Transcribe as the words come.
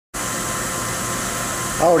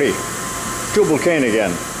Howdy, Tubalcain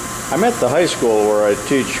again. I'm at the high school where I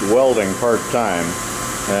teach welding part-time,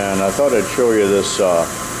 and I thought I'd show you this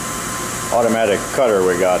automatic cutter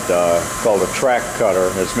we got called a track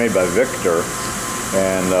cutter. It's made by Victor,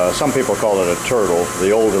 and some people call it a turtle.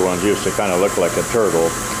 The older ones used to kind of look like a turtle,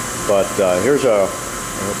 but here's a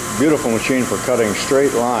beautiful machine for cutting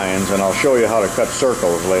straight lines, and I'll show you how to cut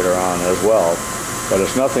circles later on as well. But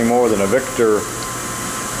it's nothing more than a Victor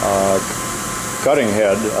cutting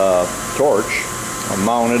head torch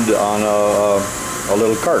mounted on a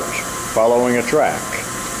little cart following a track,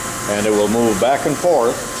 and it will move back and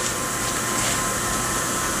forth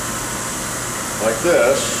like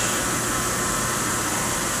this.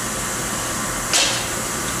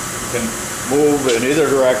 It can move in either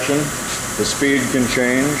direction. The speed can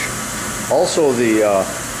change. Also, the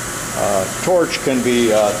torch can be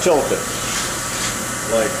tilted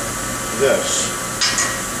like this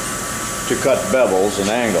to cut bevels and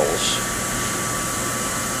angles.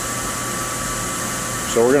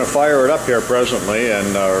 So we're going to fire it up here presently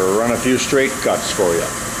and run a few straight cuts for you.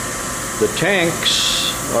 The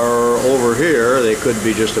tanks are over here. They could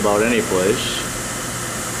be just about any place.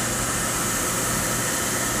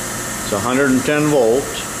 It's 110 volt.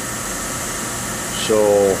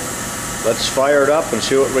 So let's fire it up and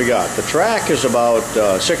see what we got. The track is about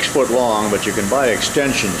 6 foot long, but you can buy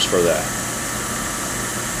extensions for that.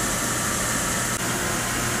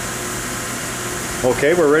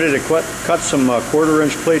 Okay, we're ready to cut some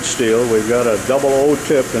 1/4-inch plate steel. We've got a 00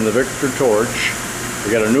 tip in the Victor torch.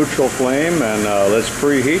 We got a neutral flame, and let's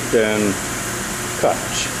preheat and cut.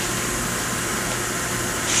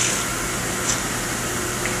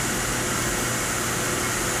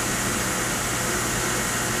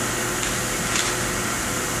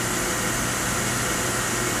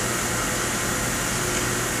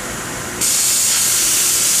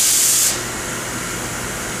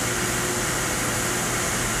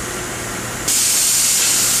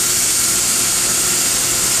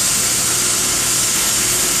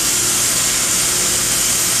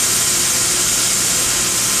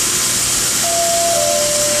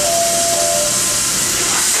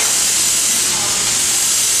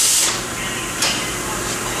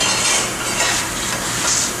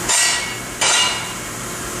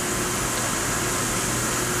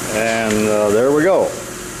 And there we go.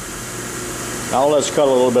 Now let's cut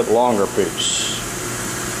a little bit longer piece.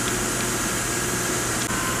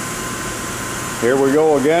 Here we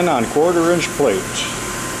go again on 1/4-inch plate.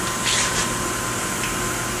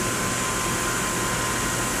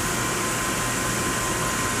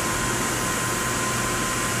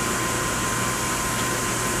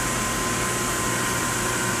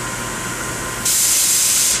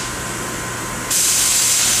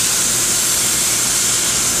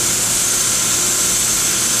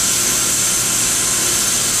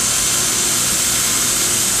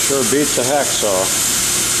 Sure beats a hacksaw.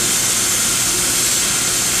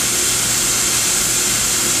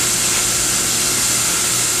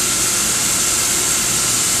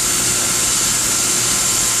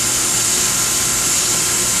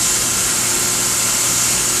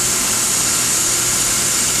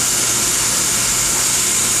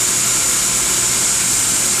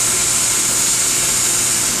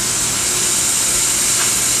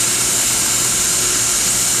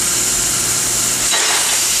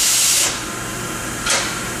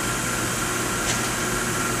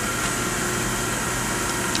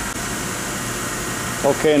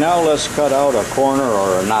 Okay, now let's cut out a corner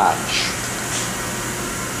or a notch.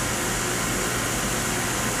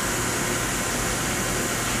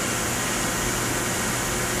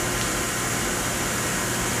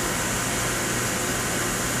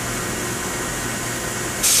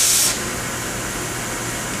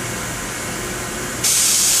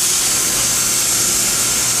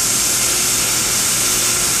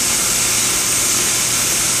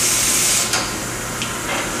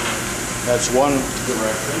 That's one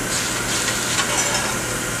direction.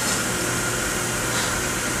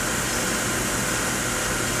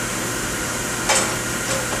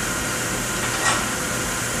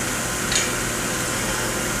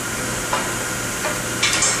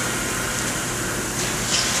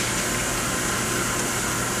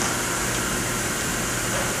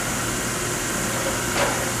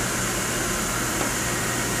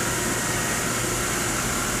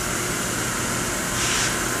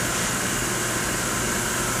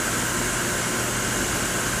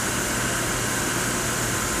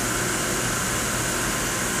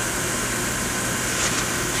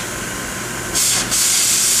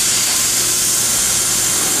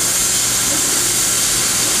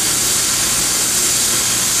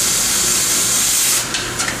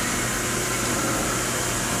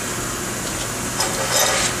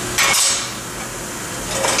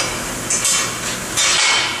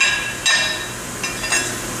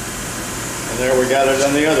 there we got it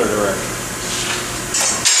in the other direction.